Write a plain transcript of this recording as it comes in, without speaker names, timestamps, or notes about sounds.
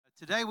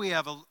Today we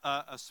have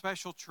a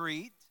special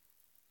treat.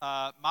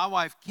 My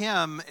wife,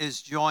 Kim,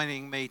 is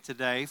joining me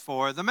today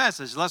for the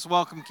message. Let's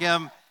welcome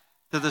Kim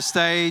to the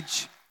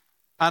stage.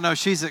 I know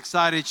she's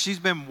excited. She's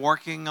been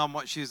working on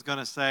what she's going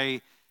to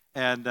say,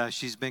 and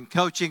she's been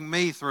coaching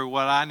me through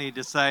what I need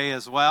to say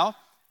as well.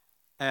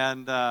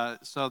 And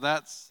so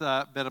that's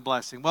been a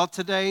blessing. Well,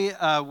 today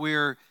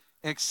we're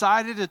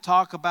excited to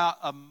talk about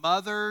a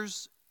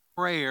mother's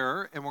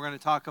prayer, and we're going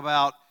to talk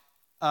about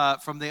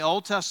from the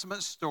Old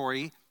Testament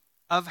story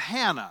of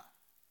Hannah.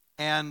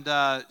 And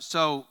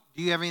so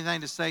do you have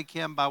anything to say,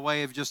 Kim, by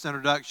way of just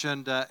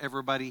introduction to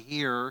everybody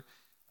here?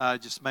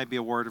 Just maybe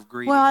a word of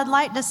greeting. Well, I'd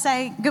like to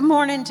say good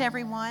morning to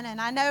everyone. And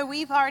I know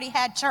we've already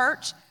had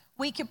church.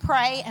 We could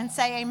pray and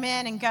say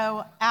amen and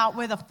go out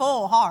with a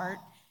full heart.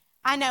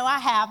 I know I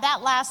have.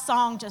 That last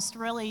song just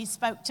really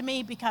spoke to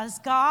me because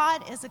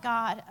God is a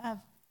God of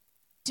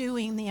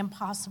doing the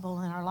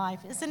impossible in our life,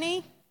 isn't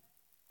He?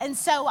 And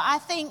so I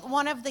think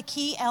one of the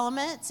key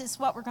elements is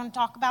what we're going to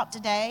talk about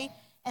today,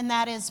 and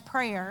that is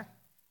prayer.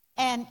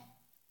 And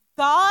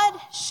God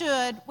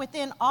should,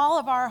 within all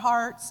of our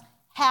hearts,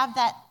 have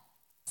that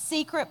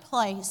secret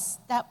place,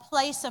 that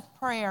place of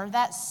prayer,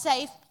 that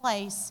safe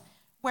place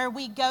where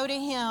we go to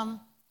Him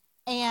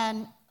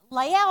and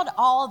lay out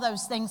all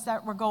those things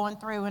that we're going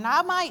through. And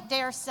I might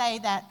dare say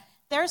that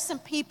there's some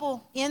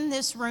people in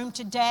this room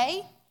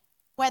today,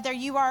 whether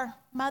you are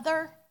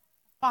mother,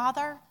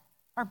 father,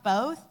 or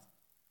both,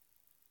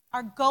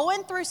 are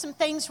going through some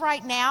things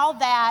right now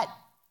that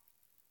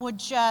would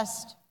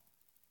just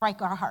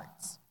break our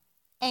hearts.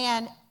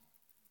 And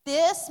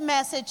this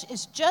message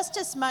is just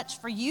as much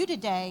for you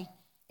today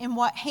in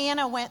what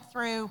Hannah went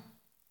through,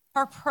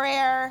 her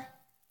prayer,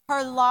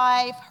 her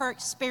life, her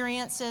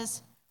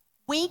experiences.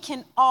 We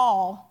can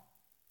all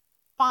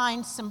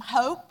find some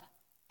hope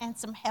and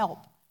some help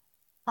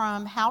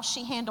from how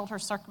she handled her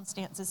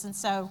circumstances. And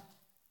so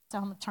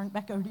I'm going to turn it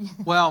back over to you.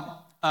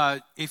 Well,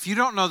 if you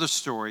don't know the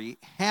story,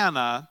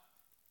 Hannah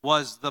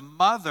was the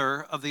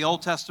mother of the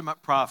Old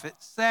Testament prophet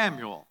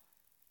Samuel.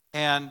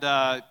 And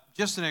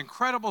just an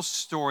incredible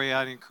story.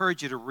 I'd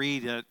encourage you to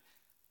read it.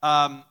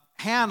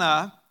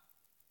 Hannah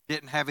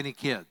didn't have any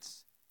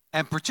kids.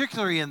 And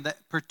particularly in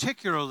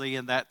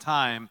that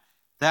time,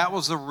 that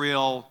was a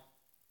real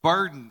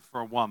burden for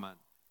a woman.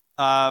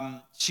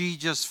 She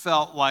just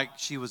felt like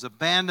she was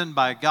abandoned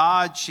by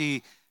God.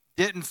 She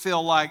didn't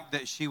feel like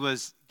that she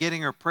was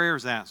getting her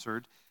prayers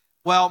answered.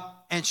 Well,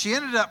 and she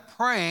ended up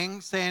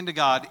praying, saying to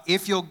God,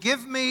 if you'll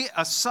give me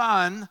a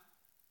son,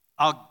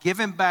 I'll give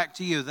him back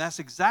to you. That's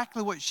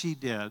exactly what she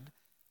did.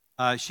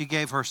 She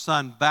gave her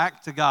son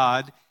back to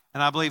God.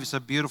 And I believe it's a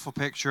beautiful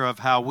picture of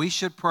how we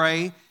should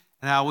pray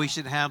and how we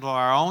should handle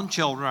our own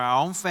children,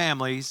 our own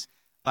families,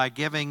 by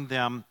giving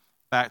them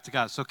back to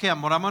God. So,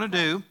 Kim, what I'm going to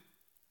do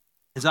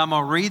is I'm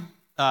going to read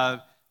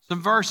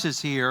some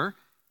verses here,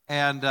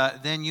 and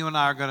then you and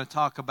I are going to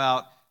talk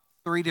about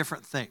three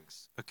different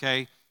things,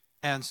 okay?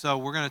 And so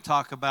we're going to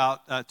talk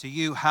about to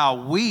you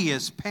how we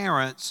as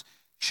parents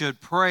should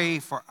pray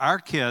for our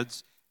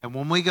kids, and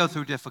when we go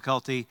through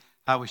difficulty,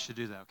 how we should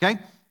do that, okay?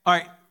 All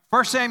right,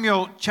 1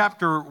 Samuel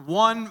chapter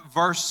 1,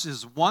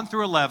 verses 1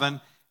 through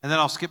 11, and then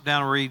I'll skip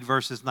down and read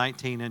verses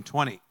 19 and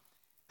 20.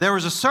 There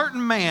was a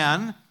certain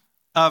man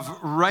of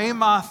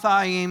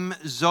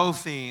Ramathaim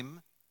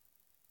Zophim.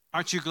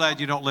 Aren't you glad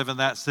you don't live in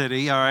that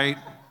city, all right?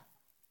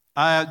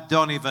 I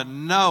don't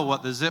even know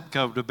what the zip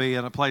code would be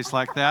in a place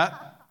like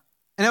that.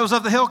 And it was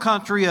of the hill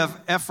country of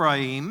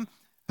Ephraim,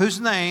 whose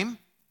name,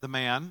 the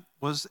man,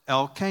 was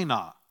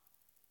Elkanah,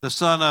 the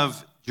son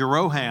of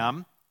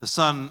Jeroham, the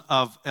son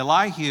of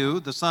Elihu,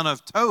 the son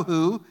of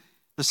Tohu,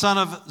 the son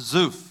of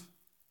Zuph.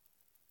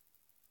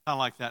 Kind of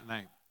like that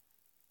name.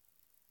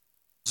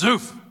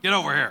 Zuph, get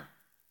over here.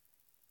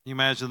 Can you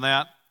imagine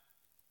that?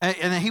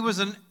 And he was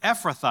an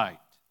Ephrathite.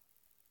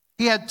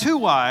 He had two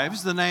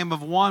wives. The name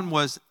of one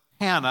was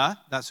Hannah.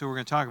 That's who we're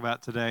going to talk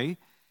about today.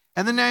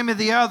 And the name of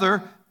the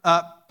other,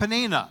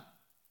 Peninnah.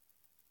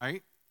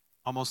 Right?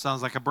 Almost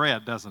sounds like a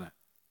bread, doesn't it?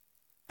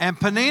 And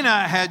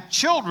Peninnah had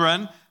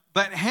children,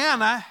 but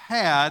Hannah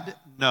had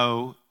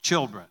no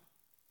children.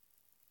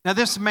 Now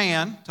this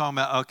man, talking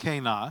about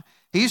Elkanah,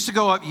 he used to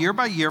go up year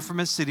by year from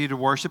his city to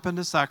worship and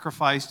to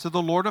sacrifice to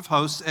the Lord of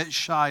hosts at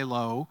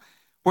Shiloh,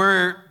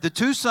 where the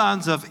two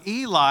sons of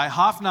Eli,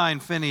 Hophni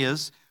and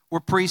Phinehas, were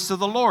priests of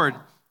the Lord.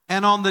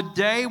 And on the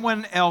day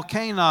when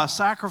Elkanah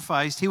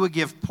sacrificed, he would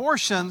give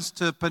portions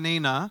to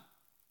Peninnah,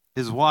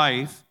 his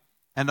wife,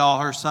 and all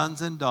her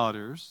sons and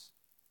daughters.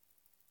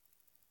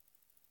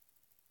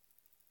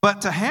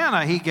 But to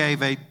Hannah he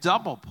gave a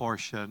double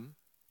portion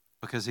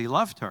because he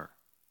loved her,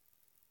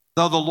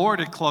 though the Lord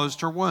had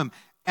closed her womb.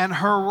 And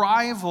her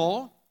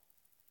rival,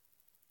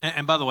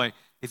 and by the way,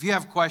 if you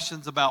have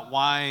questions about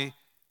why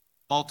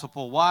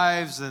multiple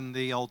wives in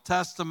the Old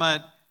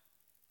Testament,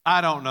 I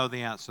don't know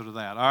the answer to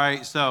that, all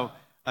right? So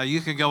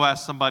you can go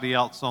ask somebody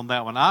else on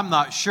that one. I'm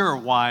not sure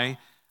why.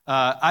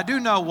 I do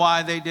know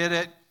why they did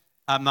it.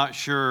 I'm not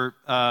sure,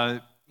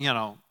 Let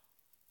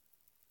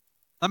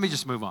me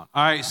just move on.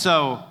 All right,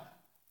 so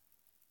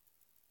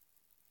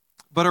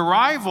But her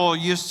rival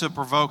used to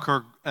provoke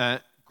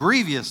her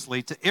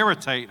grievously to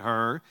irritate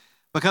her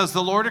because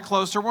the Lord had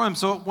closed her womb.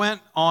 So it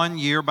went on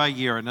year by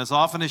year. And as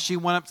often as she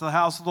went up to the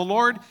house of the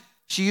Lord,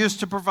 she used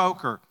to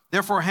provoke her.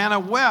 Therefore Hannah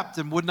wept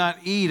and would not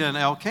eat. And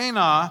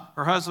Elkanah,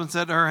 her husband,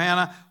 said to her,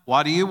 Hannah,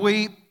 why do you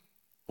weep?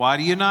 Why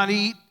do you not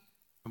eat?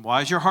 And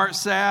why is your heart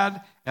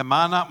sad? Am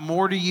I not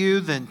more to you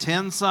than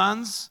 10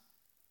 sons?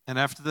 And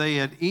after they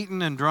had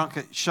eaten and drunk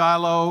at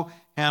Shiloh,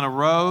 Hannah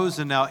rose,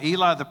 and now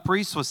Eli the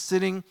priest was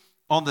sitting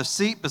on the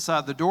seat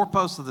beside the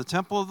doorpost of the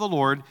temple of the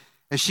Lord,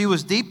 as she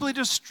was deeply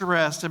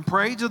distressed and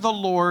prayed to the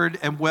Lord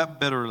and wept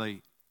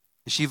bitterly.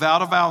 And she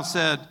vowed a vow and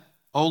said,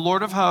 O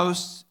Lord of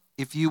hosts,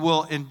 if you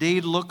will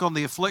indeed look on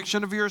the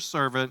affliction of your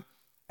servant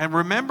and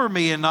remember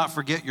me and not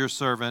forget your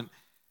servant,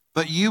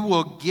 but you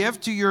will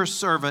give to your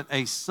servant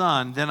a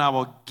son, then I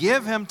will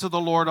give him to the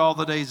Lord all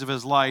the days of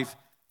his life,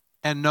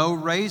 and no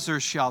razor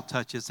shall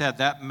touch his head.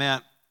 That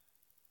meant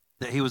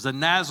that he was a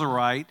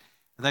Nazirite.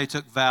 They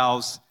took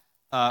vows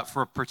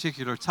for a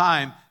particular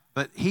time,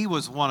 but he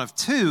was one of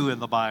two in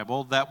the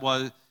Bible that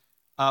was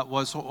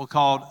what we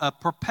called a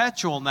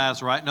perpetual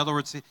Nazirite. In other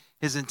words,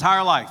 his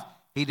entire life,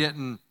 he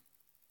didn't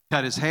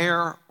cut his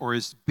hair or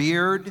his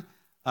beard.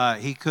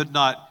 He could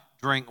not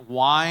drink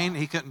wine.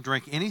 He couldn't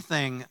drink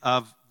anything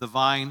of the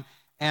vine,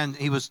 and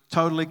he was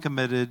totally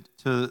committed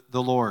to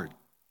the Lord.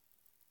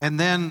 And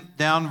then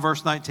down in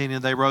verse 19,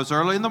 and they rose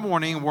early in the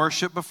morning and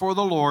worshiped before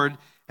the Lord,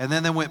 and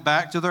then they went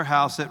back to their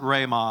house at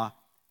Ramah.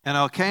 And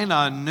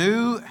Elkanah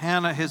knew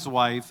Hannah his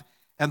wife,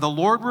 and the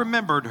Lord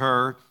remembered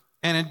her.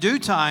 And in due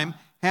time,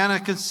 Hannah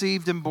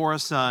conceived and bore a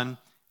son,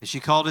 and she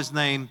called his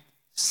name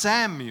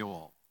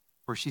Samuel,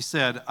 for she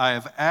said, I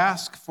have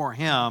asked for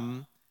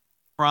him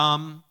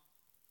from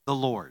the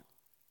Lord.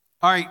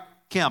 All right,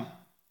 Kim,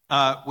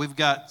 we've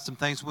got some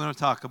things we want to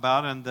talk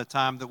about in the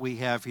time that we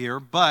have here,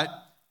 but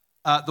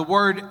the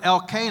word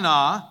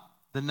Elkanah,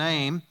 the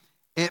name,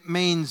 it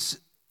means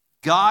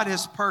God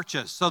has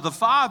purchased. So the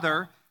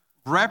Father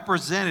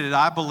represented,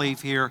 I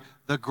believe here,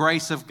 the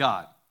grace of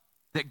God.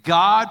 That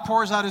God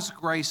pours out his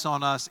grace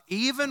on us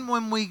even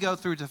when we go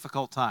through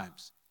difficult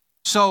times.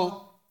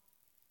 So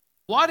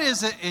what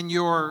is it in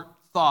your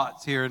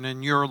thoughts here and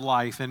in your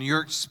life and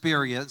your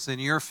experience and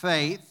your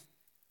faith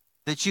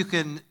that you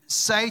can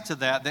say to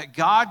that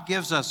God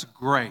gives us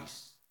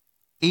grace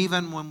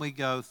even when we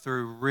go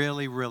through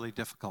really, really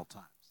difficult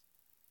times?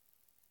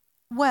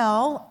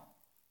 Well,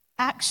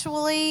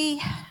 actually,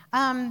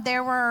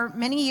 there were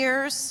many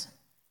years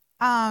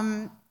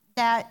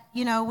that,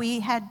 we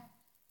had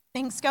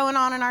things going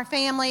on in our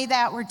family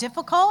that were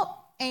difficult,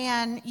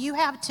 and you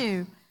have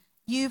too.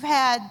 You've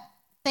had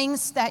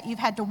things that you've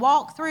had to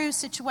walk through,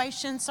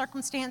 situations,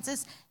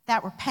 circumstances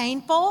that were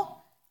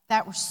painful,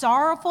 that were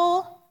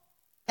sorrowful,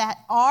 that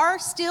are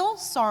still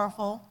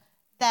sorrowful,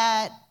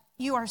 that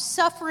you are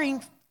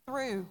suffering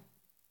through.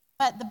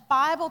 But the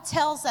Bible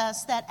tells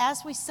us that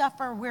as we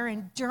suffer, we're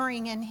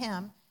enduring in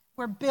him.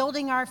 We're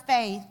building our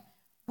faith.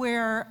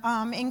 We're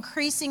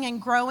increasing and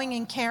growing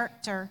in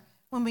character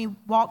when we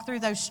walk through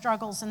those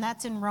struggles, and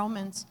that's in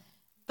Romans.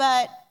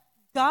 But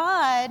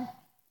God,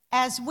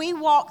 as we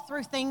walk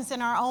through things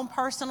in our own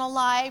personal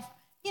life,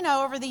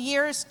 over the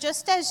years,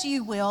 just as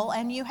you will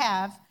and you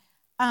have,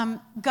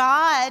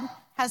 God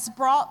has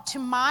brought to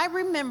my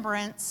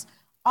remembrance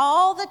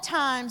all the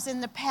times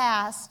in the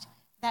past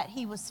that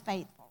he was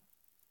faithful.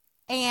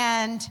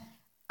 And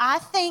I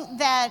think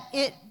that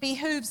it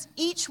behooves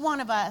each one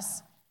of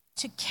us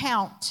to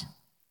count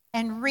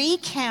and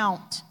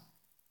recount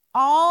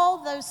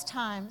all those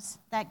times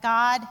that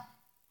God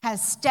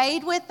has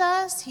stayed with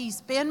us, he's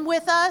been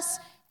with us,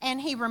 and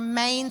he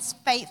remains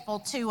faithful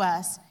to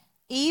us,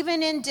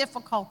 even in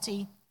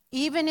difficulty,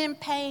 even in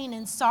pain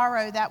and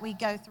sorrow that we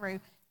go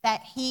through,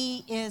 that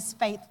he is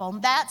faithful.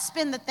 And that's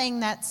been the thing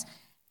that's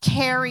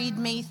carried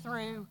me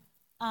through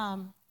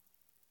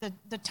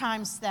the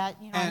times that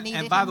I needed him most.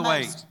 And by the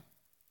way,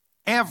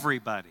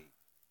 everybody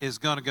is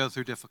going to go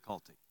through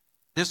difficulty.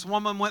 This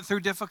woman went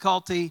through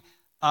difficulty,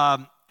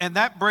 and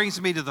that brings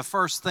me to the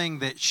first thing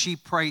that she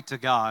prayed to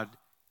God.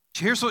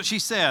 Here's what she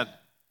said.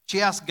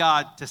 She asked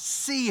God to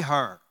see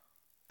her,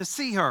 to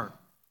see her.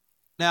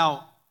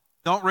 Now,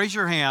 don't raise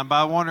your hand, but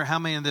I wonder how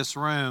many in this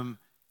room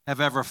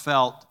have ever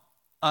felt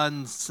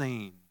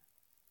unseen.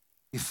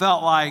 You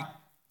felt like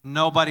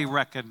nobody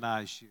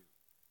recognized you.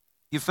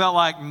 You felt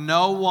like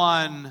no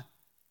one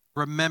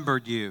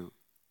remembered you.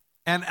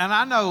 And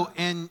I know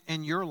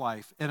in your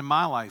life and in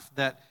my life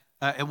that,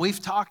 and we've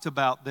talked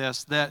about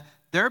this, that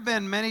there have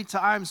been many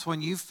times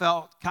when you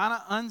felt kind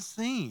of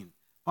unseen.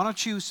 Why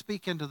don't you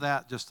speak into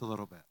that just a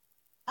little bit?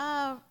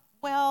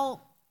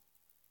 Well,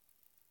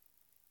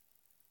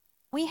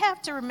 we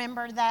have to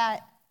remember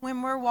that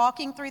when we're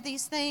walking through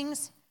these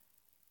things,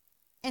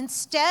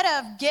 instead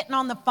of getting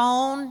on the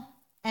phone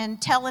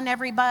and telling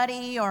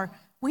everybody, or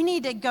we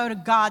need to go to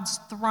God's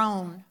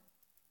throne.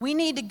 We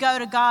need to go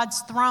to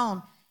God's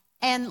throne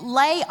and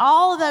lay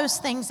all of those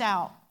things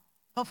out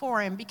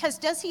before him. Because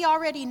does he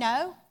already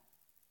know?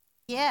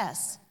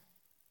 Yes.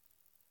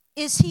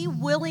 Is he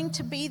willing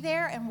to be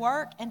there and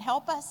work and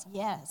help us?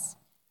 Yes.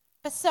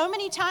 But so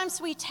many times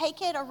we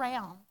take it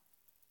around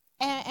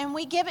and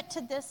we give it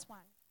to this one.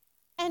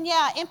 And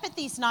yeah,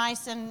 empathy's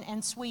nice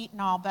and sweet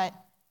and all, but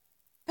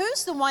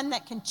who's the one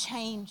that can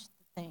change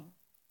the thing?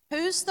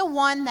 Who's the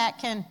one that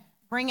can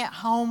bring it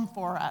home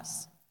for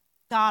us?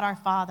 God our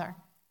Father.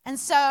 And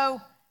so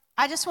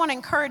I just want to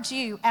encourage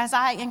you, as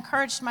I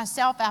encouraged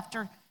myself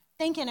after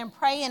thinking and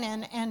praying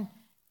and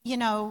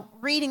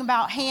reading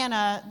about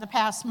Hannah the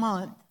past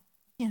month,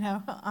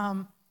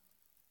 to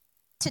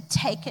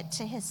take it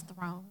to his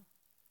throne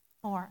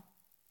more.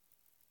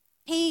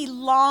 He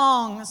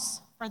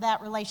longs for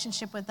that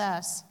relationship with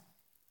us.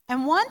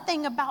 And one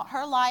thing about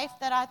her life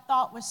that I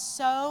thought was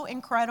so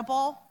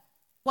incredible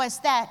was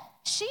that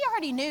she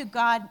already knew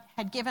God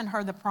had given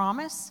her the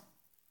promise,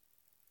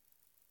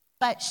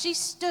 but she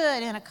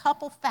stood in a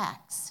couple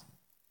facts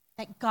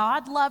that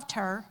God loved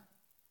her.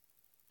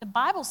 The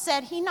Bible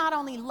said he not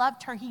only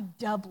loved her, he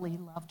doubly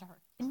loved her.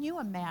 Can you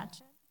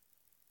imagine?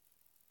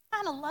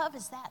 What kind of love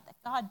is that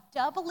God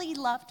doubly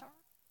loved her?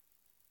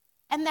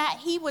 And that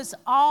he was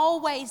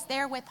always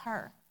there with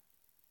her.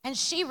 And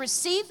she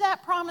received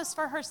that promise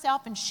for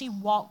herself and she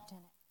walked in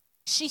it.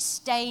 She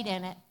stayed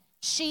in it.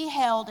 She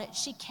held it.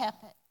 She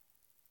kept it.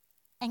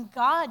 And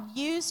God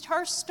used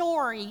her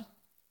story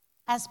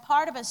as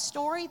part of a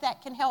story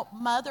that can help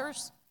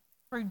mothers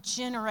through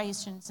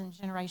generations and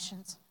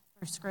generations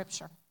through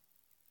Scripture.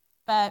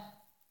 But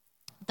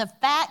the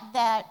fact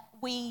that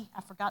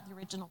I forgot the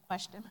original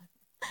question,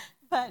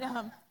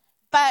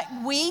 but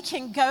we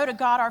can go to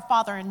God our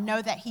Father and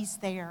know that he's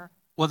there.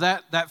 Well,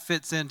 that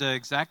fits into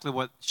exactly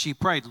what she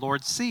prayed.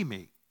 Lord, see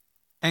me.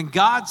 And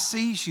God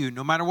sees you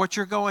no matter what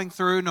you're going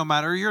through, no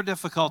matter your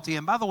difficulty.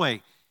 And by the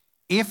way,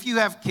 if you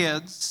have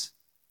kids,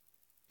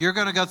 you're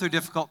going to go through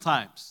difficult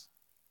times.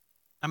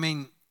 I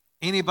mean,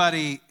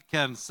 anybody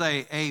can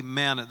say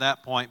amen at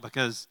that point,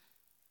 because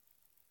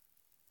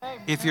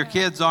if your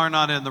kids are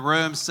not in the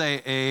room,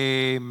 say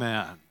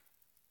amen.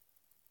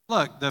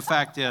 Look, the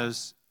fact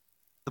is,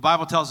 the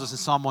Bible tells us in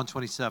Psalm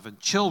 127,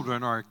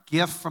 children are a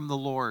gift from the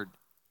Lord.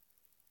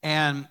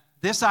 And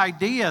this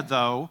idea,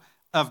 though,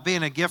 of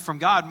being a gift from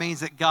God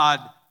means that God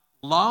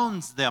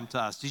loans them to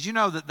us. Did you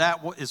know that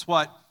is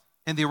what,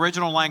 in the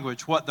original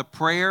language, what the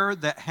prayer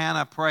that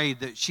Hannah prayed,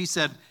 that she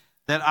said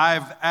that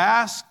I've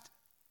asked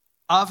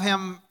of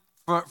him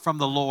from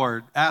the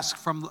Lord, ask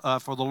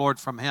for the Lord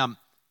from him.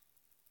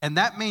 And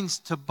that means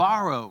to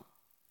borrow.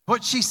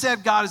 What she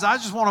said, God, is I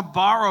just want to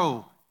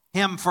borrow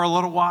him for a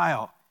little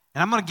while.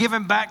 And I'm going to give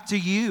him back to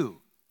you.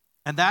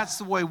 And that's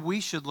the way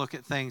we should look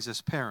at things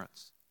as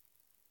parents.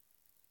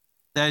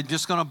 They're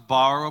just going to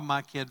borrow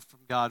my kid from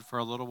God for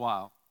a little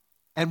while.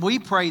 And we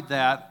prayed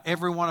that,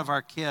 every one of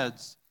our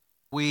kids,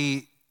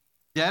 we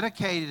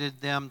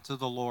dedicated them to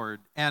the Lord.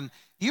 And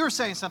you were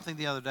saying something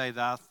the other day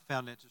that I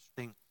found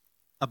interesting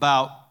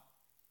about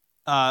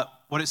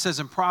what it says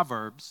in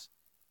Proverbs,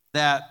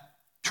 that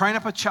train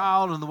up a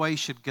child in the way he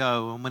should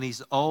go, and when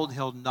he's old,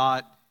 he'll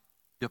not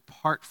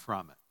depart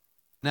from it.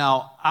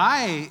 Now,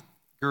 I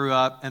grew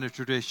up in a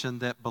tradition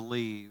that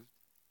believed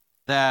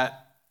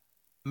that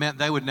meant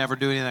they would never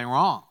do anything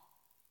wrong.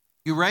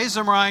 You raise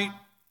them right,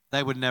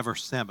 they would never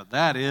sin. But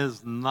that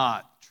is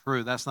not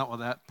true. That's not what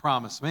that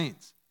promise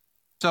means.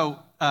 So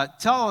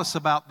tell us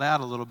about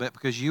that a little bit,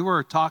 because you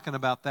were talking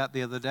about that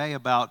the other day,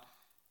 about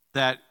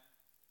that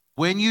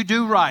when you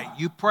do right,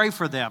 you pray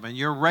for them and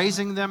you're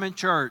raising them in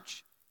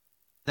church,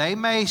 they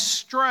may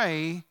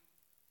stray,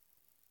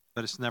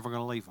 but it's never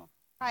going to leave them.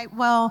 Right.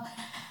 Well,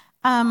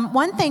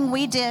 one thing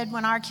we did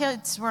when our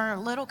kids were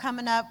little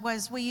coming up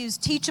was we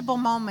used teachable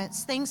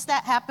moments, things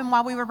that happened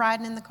while we were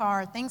riding in the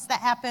car, things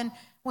that happened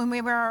when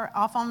we were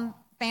off on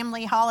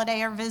family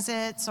holiday or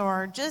visits,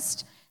 or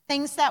just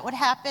things that would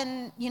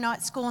happen,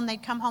 at school, and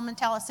they'd come home and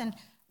tell us. And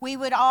we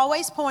would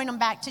always point them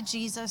back to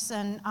Jesus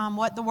and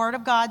what the Word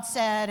of God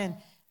said.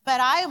 But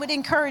I would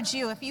encourage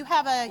you, if you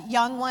have a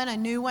young one, a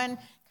new one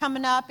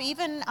coming up,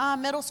 even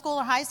middle school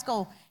or high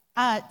school,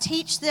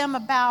 teach them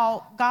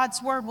about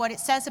God's Word, what it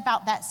says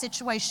about that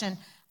situation,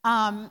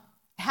 how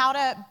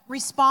to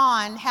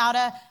respond, how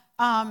to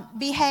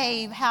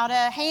behave, how to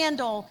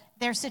handle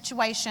their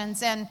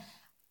situations. And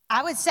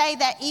I would say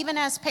that even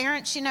as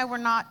parents, we're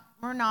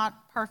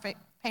not perfect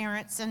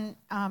parents, and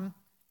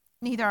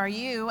neither are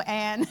you.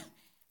 And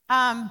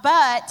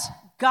but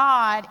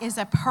God is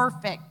a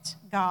perfect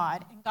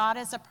God, and God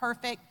is a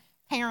perfect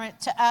parent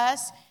to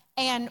us.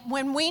 And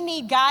when we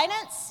need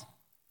guidance,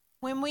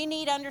 when we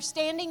need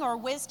understanding or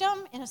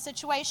wisdom in a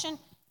situation,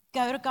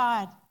 go to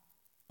God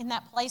in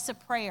that place of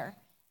prayer.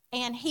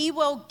 And he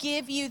will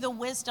give you the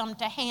wisdom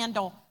to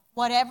handle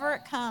whatever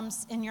it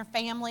comes in your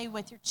family,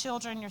 with your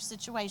children, your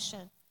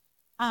situation.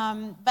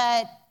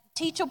 But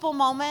teachable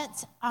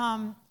moments,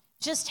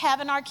 just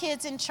having our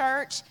kids in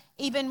church,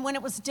 even when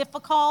it was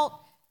difficult,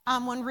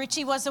 when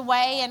Richie was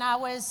away and I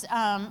was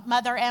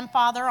mother and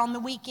father on the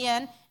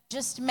weekend,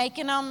 just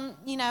making them,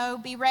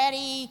 be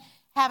ready,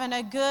 having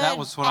a good That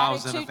was when attitude. I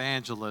was in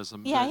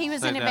evangelism. Yeah, he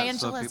was in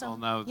evangelism. So people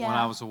know yeah. When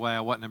I was away, I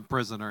wasn't in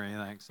prison or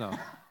anything. So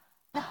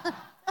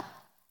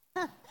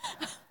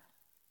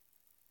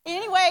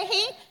anyway,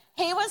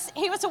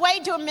 he was away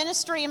doing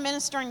ministry and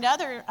ministering to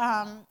other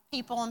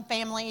people and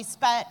families,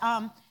 but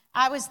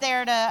I was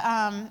there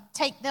to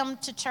take them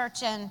to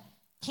church and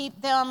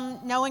keep them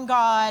knowing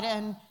God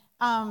and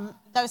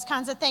those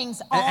kinds of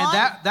things. And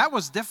that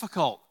was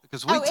difficult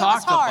because we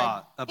talked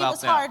about that. It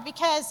was hard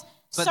because...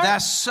 But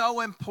that's so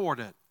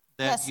important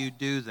that you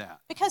do that.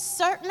 Because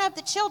certain of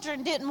the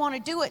children didn't want to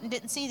do it and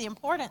didn't see the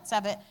importance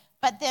of it.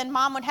 But then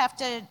mom would have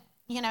to,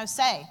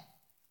 say,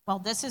 well,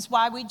 this is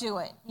why we do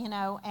it,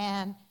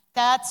 and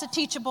that's a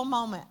teachable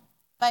moment.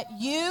 But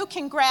you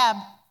can grab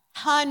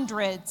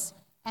hundreds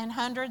and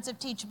hundreds of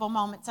teachable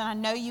moments, and I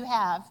know you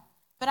have.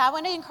 But I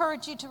want to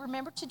encourage you to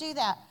remember to do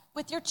that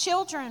with your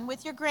children,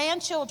 with your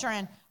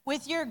grandchildren,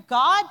 with your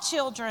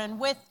godchildren,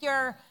 with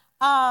your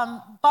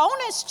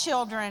bonus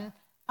children,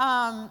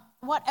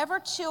 whatever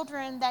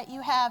children that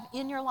you have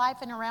in your life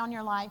and around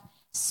your life.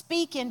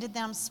 Speak into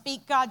them.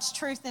 Speak God's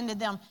truth into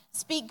them.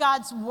 Speak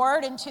God's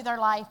word into their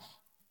life.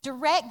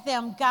 Direct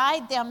them,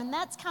 guide them. And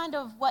that's kind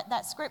of what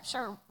that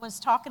scripture was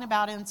talking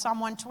about in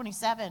Psalm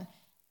 127.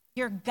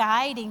 You're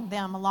guiding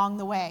them along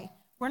the way.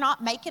 We're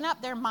not making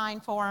up their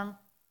mind for them.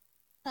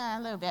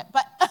 A little bit.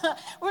 But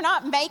we're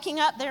not making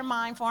up their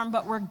mind for them,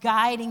 but we're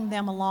guiding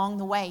them along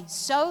the way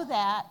so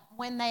that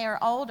when they are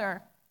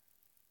older,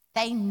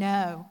 they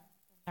know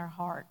in their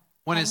heart.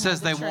 When it says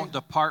they won't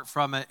depart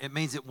from it, it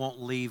means it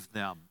won't leave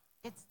them.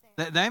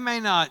 They may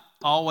not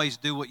always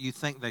do what you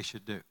think they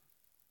should do.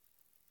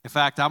 In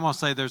fact, I'm going to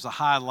say there's a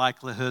high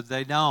likelihood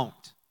they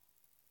don't.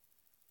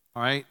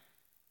 All right?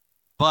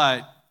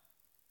 But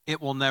it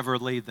will never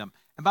leave them.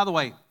 And by the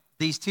way,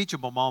 these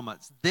teachable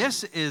moments,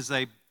 this is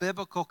a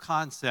biblical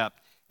concept.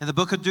 In the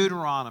book of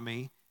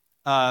Deuteronomy,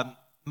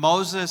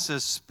 Moses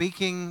is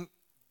speaking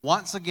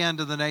once again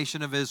to the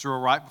nation of Israel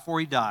right before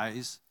he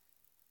dies.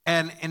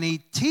 And he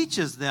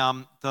teaches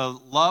them to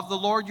love the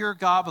Lord your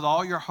God with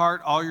all your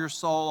heart, all your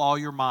soul, all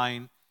your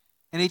mind.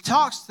 And he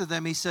talks to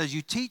them. He says,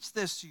 you teach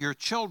this to your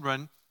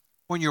children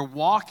when you're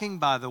walking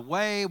by the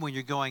way, when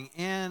you're going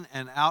in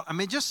and out. I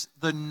mean, just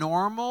the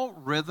normal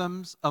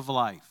rhythms of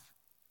life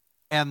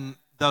and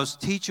those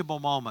teachable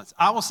moments.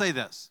 I will say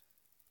this.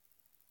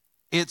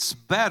 It's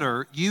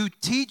better you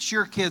teach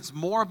your kids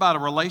more about a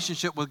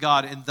relationship with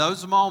God in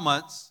those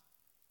moments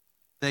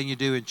than you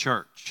do in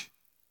church.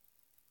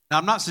 Now,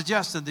 I'm not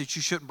suggesting that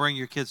you shouldn't bring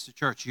your kids to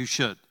church. You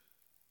should.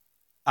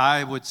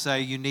 I would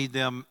say you need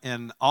them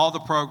in all the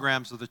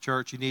programs of the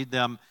church. You need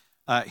them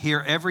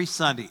here every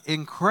Sunday.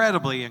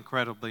 Incredibly,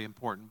 incredibly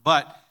important.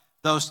 But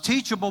those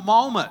teachable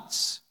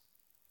moments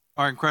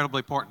are incredibly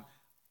important.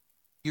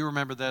 You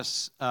remember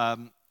this,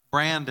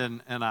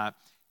 Brandon and I.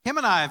 Him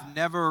and I have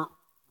never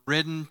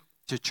ridden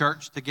to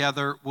church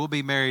together. We'll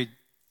be married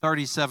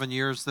 37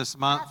 years this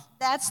month.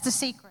 That's the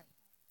secret.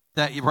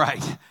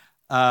 Right.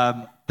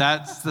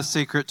 That's the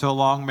secret to a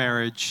long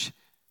marriage.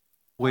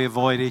 We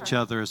avoid each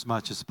other as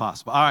much as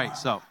possible. All right,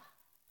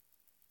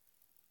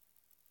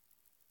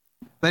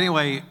 but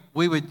anyway,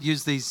 we would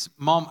use these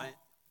moments.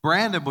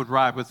 Brandon would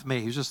ride with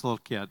me. He was just a little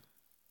kid.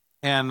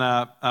 And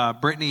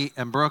Brittany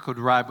and Brooke would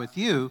ride with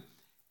you.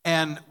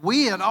 And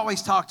we had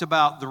always talked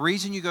about the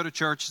reason you go to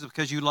church is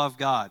because you love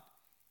God.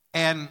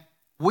 And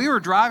we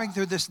were driving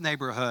through this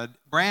neighborhood.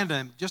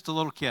 Brandon, just a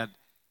little kid,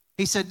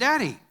 he said,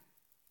 Daddy,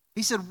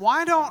 he said,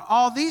 why don't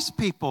all these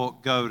people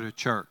go to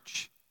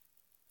church?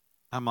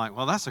 I'm like,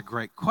 well, that's a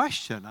great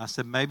question. I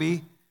said,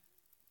 maybe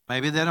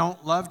they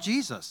don't love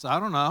Jesus.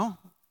 I don't know.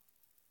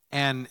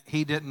 And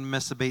he didn't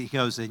miss a beat. He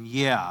goes, and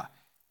yeah,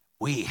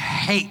 we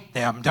hate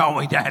them, don't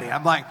we, Daddy?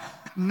 I'm like,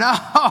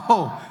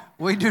 no,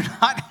 we do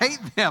not hate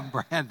them,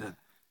 Brandon.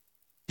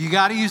 You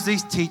got to use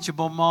these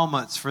teachable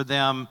moments for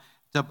them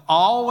to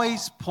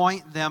always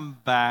point them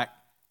back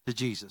to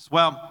Jesus.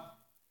 Well,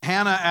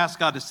 Hannah asked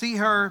God to see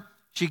her.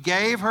 She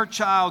gave her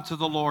child to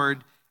the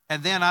Lord.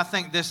 And then I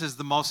think this is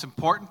the most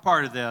important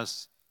part of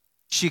this.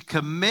 She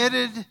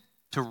committed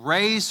to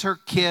raise her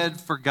kid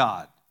for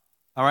God.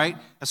 All right?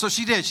 And so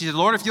she did. She said,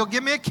 Lord, if you'll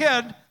give me a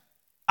kid,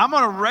 I'm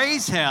going to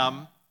raise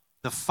him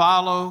to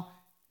follow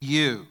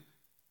you.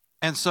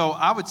 And so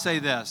I would say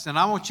this, and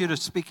I want you to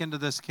speak into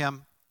this,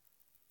 Kim.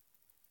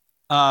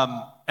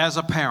 As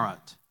a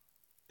parent,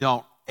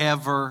 don't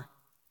ever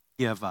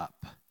give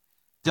up.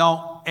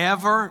 Don't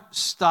ever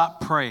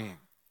stop praying.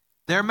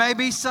 There may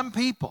be some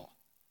people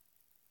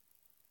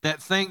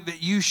that think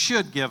that you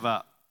should give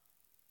up.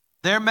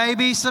 There may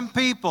be some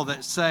people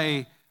that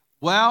say,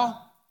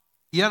 well,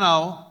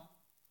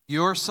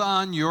 your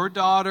son, your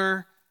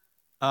daughter,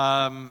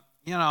 I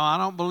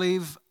don't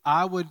believe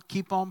I would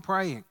keep on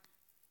praying.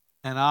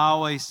 And I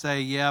always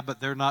say, yeah, but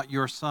they're not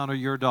your son or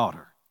your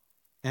daughter.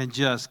 And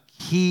just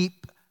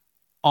keep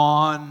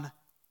on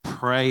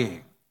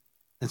praying.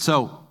 And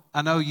so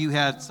I know you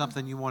had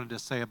something you wanted to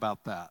say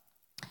about that.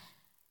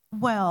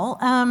 Well,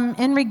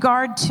 in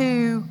regard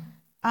to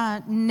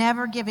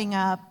never giving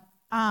up,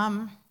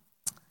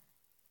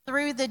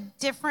 through the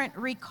different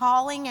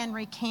recalling and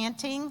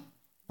recanting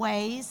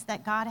ways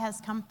that God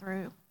has come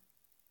through,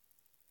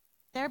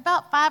 there are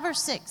about 5 or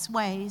 6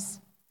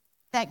 ways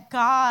that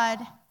God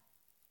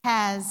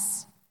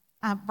has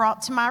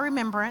brought to my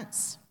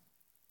remembrance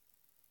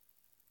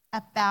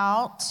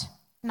about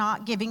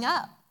not giving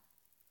up.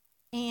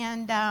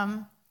 And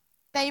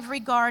they've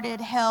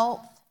regarded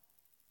health,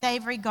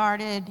 they've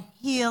regarded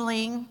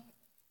healing,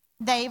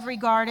 they've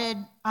regarded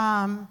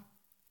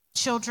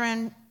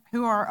children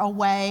who are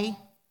away.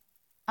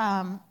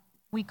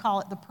 We call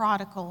it the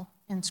prodigal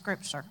in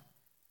Scripture.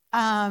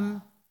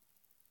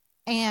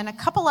 And a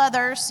couple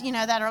others,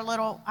 that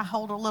are I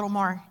hold a little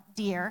more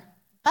dear.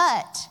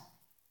 But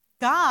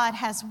God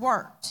has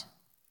worked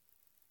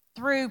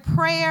through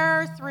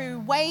prayer, through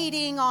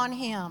waiting on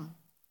Him.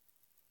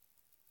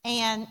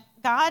 And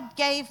God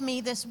gave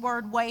me this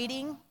word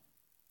waiting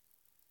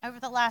over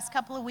the last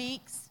couple of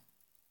weeks.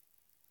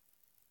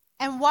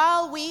 And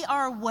while we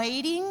are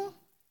waiting,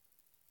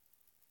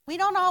 we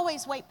don't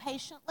always wait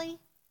patiently.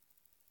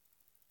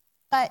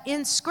 But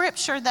in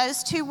Scripture,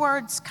 those two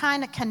words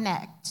kind of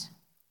connect.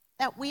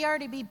 That we are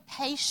to be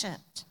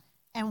patient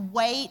and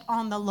wait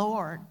on the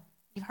Lord.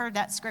 You've heard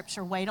that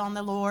scripture, wait on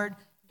the Lord,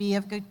 be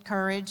of good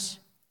courage,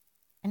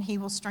 and He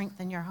will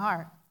strengthen your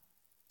heart.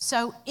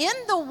 So in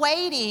the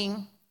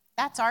waiting,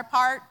 that's our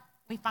part.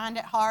 We find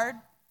it hard.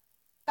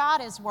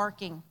 God is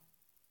working.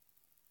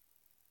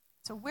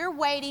 So we're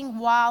waiting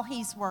while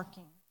He's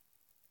working.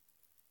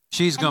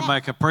 She's going to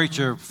make a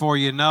preacher before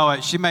you know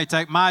it. She may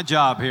take my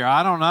job here.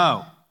 I don't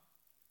know.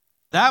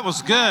 That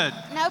was good.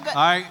 No, but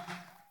all right.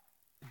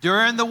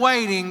 During the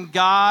waiting,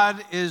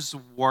 God is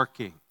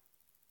working.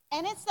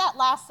 And it's that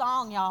last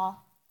song, y'all.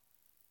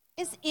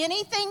 Is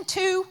anything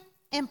too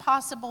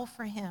impossible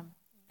for Him?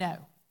 No.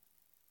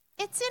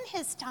 It's in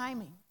His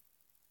timing.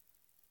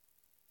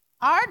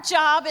 Our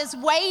job is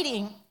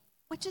waiting,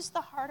 which is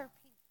the harder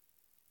piece.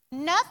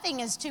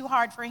 Nothing is too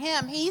hard for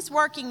Him. He's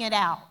working it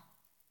out.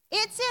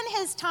 It's in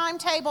His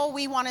timetable.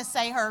 We want to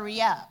say,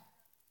 hurry up.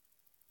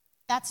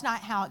 That's not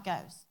how it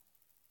goes.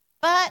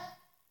 But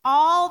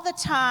all the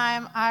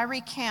time I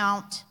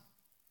recount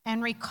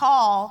and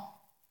recall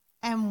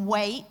and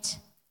wait,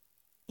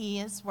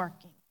 He is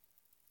working.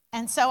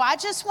 And so I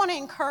just want to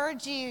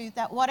encourage you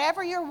that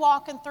whatever you're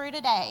walking through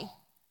today,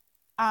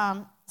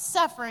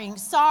 suffering,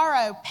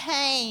 sorrow,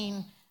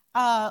 pain,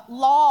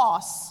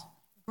 loss,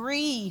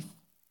 grief,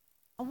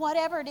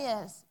 whatever it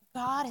is,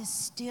 God is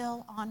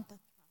still on the throne.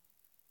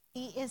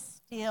 He is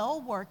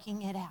still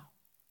working it out.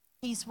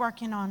 He's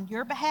working on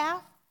your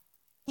behalf.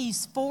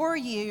 He's for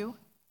you.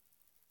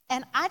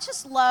 And I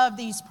just love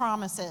these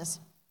promises.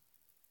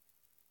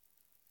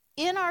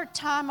 In our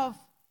time of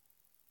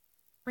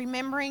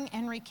remembering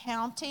and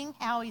recounting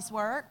how He's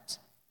worked,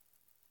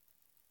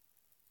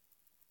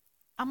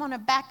 I'm going to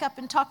back up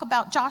and talk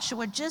about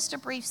Joshua just a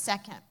brief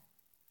second.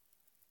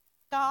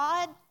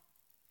 God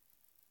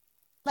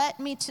led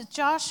me to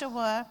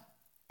Joshua,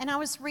 and I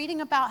was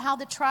reading about how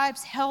the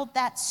tribes held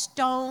that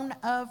stone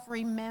of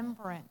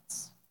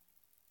remembrance.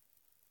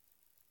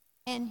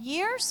 And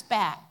years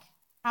back,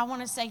 I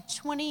want to say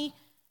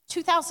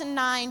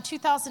 2009,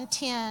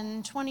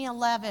 2010,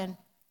 2011,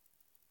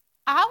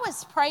 I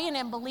was praying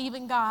and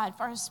believing God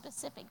for a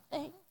specific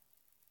thing.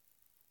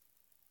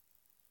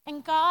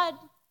 And God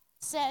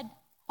said,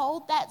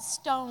 hold that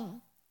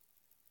stone.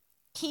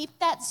 Keep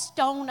that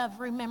stone of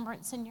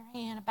remembrance in your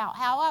hand about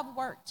how I've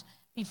worked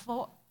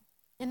before,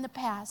 in the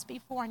past,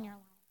 before in your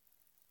life.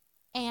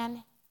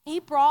 And He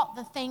brought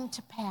the thing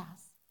to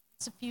pass.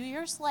 It's a few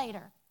years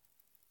later,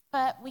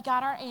 but we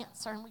got our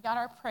answer and we got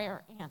our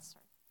prayer answered.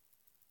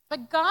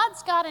 But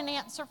God's got an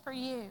answer for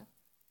you.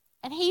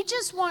 And He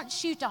just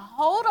wants you to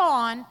hold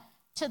on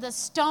to the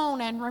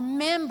stone and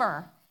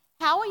remember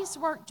how He's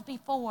worked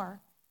before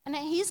and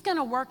that He's going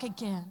to work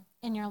again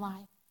in your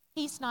life.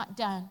 He's not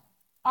done.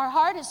 Our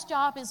hardest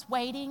job is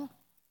waiting,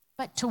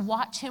 but to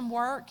watch Him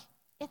work,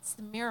 it's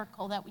the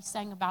miracle that we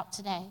sang about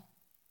today.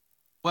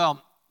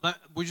 Well,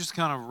 we just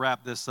kind of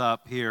wrap this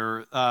up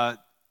here. Psalm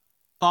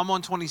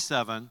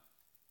 127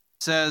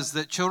 says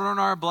that children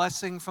are a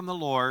blessing from the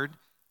Lord.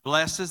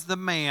 Blessed is the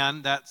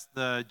man, that's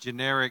the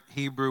generic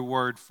Hebrew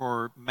word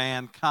for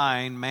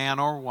mankind, man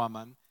or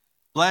woman.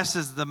 Blessed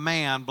is the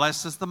man,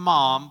 blessed is the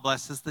mom,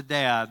 blessed is the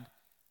dad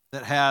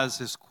that has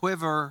his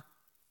quiver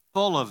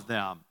full of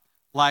them,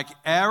 like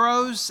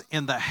arrows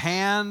in the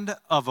hand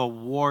of a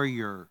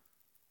warrior.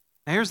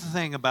 Now, here's the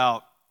thing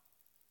about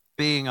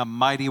being a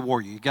mighty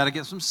warrior. You got to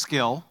get some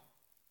skill.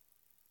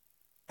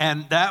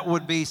 And that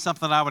would be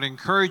something I would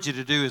encourage you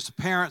to do as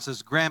parents,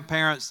 as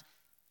grandparents,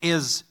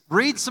 is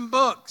read some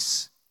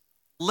books,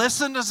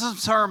 listen to some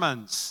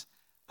sermons,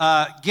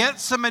 get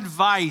some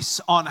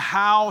advice on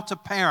how to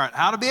parent,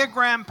 how to be a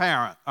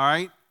grandparent, all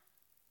right?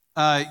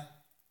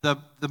 The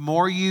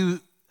more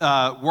you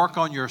work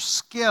on your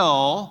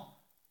skill,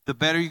 the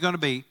better you're going to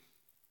be.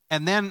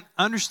 And then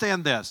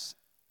understand this.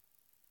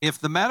 If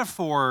the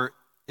metaphor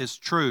is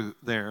true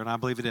there, and I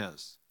believe it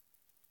is,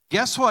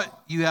 guess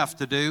what you have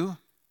to do?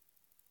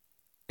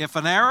 If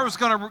an arrow is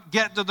going to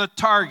get to the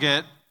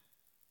target,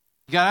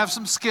 you got to have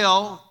some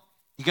skill,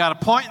 you got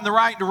to point in the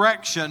right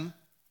direction,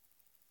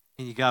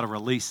 and you got to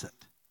release it.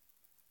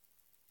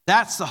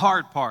 That's the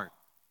hard part.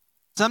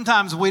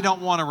 Sometimes we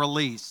don't want to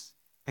release.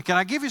 And can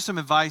I give you some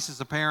advice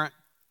as a parent?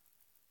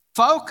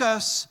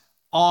 Focus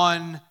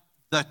on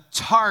the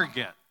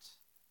target,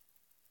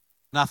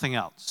 nothing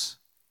else.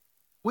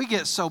 We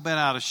get so bent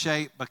out of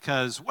shape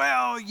because,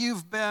 well,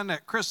 you've been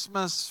at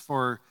Christmas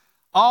for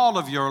all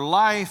of your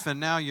life and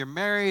now you're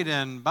married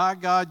and by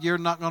God, you're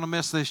not going to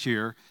miss this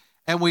year.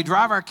 And we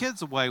drive our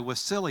kids away with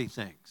silly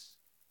things.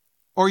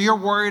 Or you're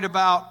worried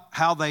about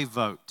how they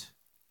vote.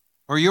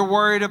 Or you're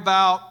worried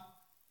about,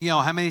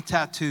 how many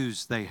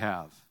tattoos they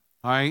have,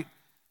 all right?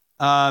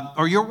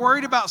 Or you're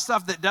worried about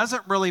stuff that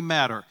doesn't really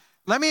matter.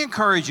 Let me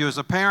encourage you as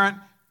a parent,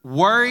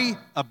 worry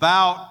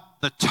about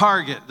the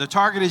target. The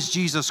target is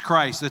Jesus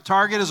Christ. The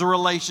target is a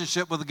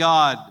relationship with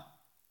God,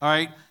 all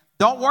right?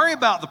 Don't worry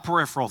about the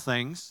peripheral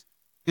things,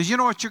 because you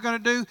know what you're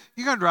going to do?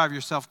 You're going to drive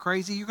yourself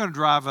crazy. You're going to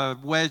drive a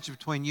wedge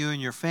between you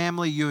and your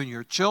family, you and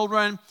your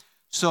children.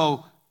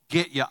 So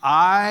get your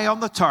eye on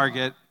the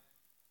target.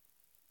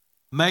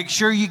 Make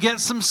sure you get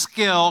some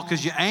skill,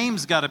 because your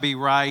aim's got to be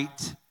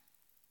right,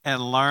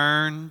 and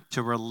learn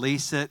to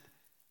release it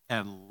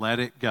and let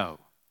it go.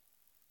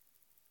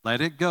 Let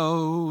it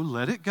go,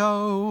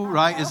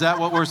 right? Is that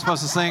what we're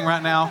supposed to sing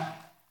right now?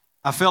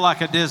 I feel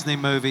like a Disney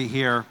movie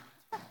here.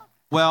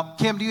 Well,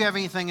 Kim, do you have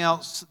anything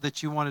else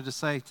that you wanted to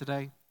say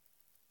today?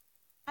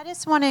 I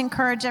just want to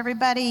encourage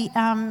everybody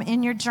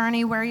in your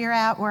journey, where you're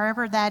at,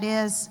 wherever that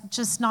is,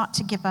 just not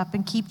to give up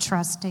and keep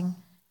trusting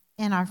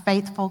in our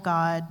faithful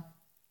God.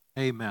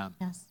 Amen.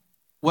 Yes.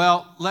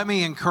 Well, let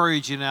me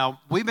encourage you now.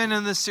 We've been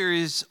in this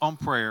series on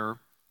prayer,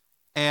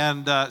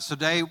 and so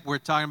today we're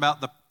talking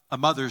about a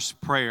mother's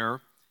prayer.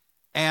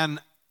 And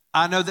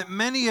I know that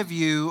many of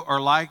you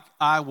are like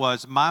I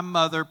was. My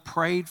mother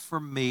prayed for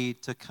me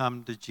to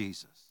come to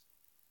Jesus.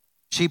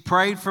 She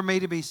prayed for me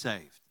to be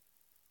saved.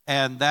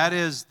 And that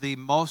is the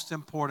most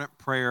important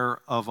prayer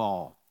of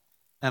all.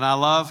 And I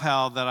love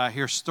how that I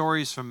hear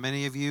stories from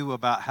many of you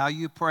about how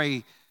you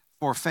pray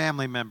for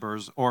family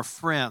members or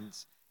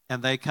friends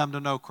and they come to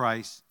know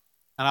Christ.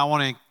 And I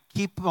want to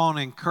keep on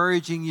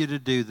encouraging you to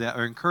do that,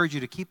 or encourage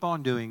you to keep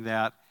on doing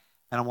that.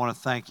 And I want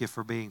to thank you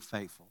for being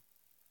faithful.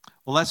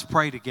 Well, let's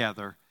pray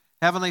together.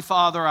 Heavenly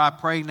Father, I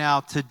pray now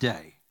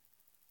today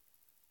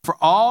for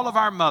all of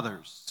our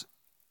mothers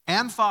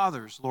and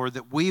fathers, Lord,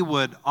 that we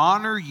would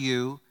honor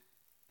you,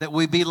 that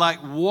we be like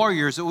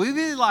warriors, that we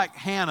be like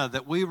Hannah,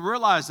 that we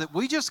realize that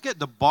we just get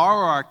to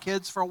borrow our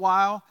kids for a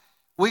while.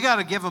 We got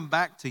to give them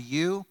back to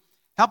you.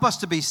 Help us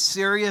to be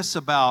serious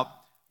about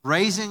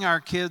raising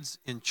our kids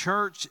in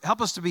church.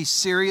 Help us to be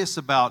serious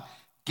about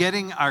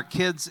getting our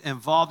kids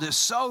involved. It's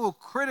so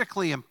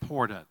critically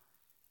important.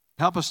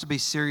 Help us to be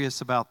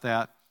serious about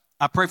that.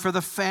 I pray for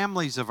the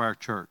families of our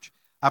church.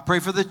 I pray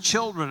for the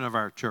children of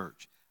our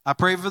church. I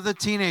pray for the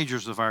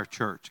teenagers of our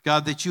church.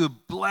 God, that you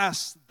would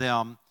bless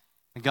them.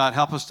 And God,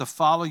 help us to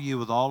follow you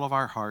with all of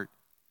our heart.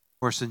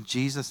 For it's in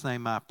Jesus'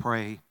 name I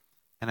pray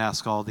and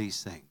ask all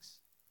these things.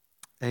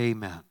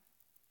 Amen.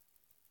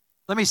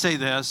 Let me say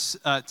this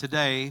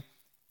today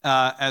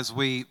as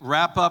we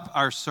wrap up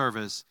our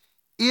service.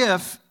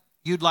 If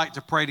you'd like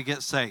to pray to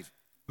get saved,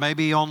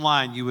 maybe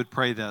online you would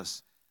pray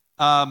this.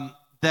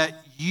 That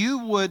you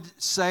would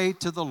say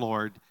to the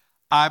Lord,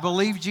 I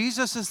believe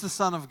Jesus is the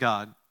Son of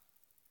God.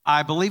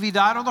 I believe he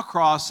died on the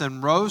cross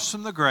and rose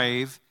from the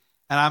grave,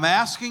 and I'm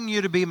asking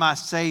you to be my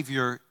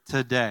Savior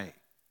today.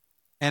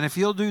 And if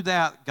you'll do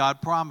that, God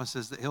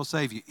promises that he'll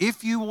save you.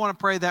 If you want to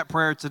pray that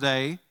prayer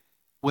today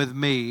with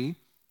me,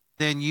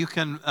 then you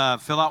can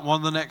fill out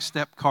one of the Next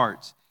Step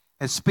cards.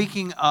 And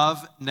speaking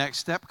of Next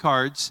Step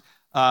cards,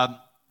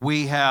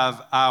 we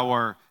have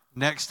our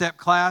Next Step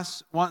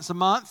class once a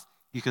month.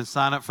 You can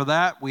sign up for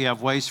that. We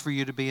have ways for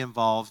you to be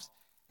involved.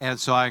 And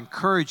so I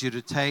encourage you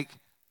to take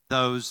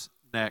those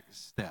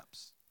next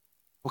steps.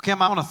 Well,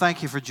 Kim, I want to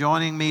thank you for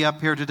joining me up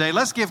here today.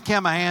 Let's give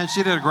Kim a hand.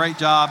 She did a great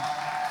job.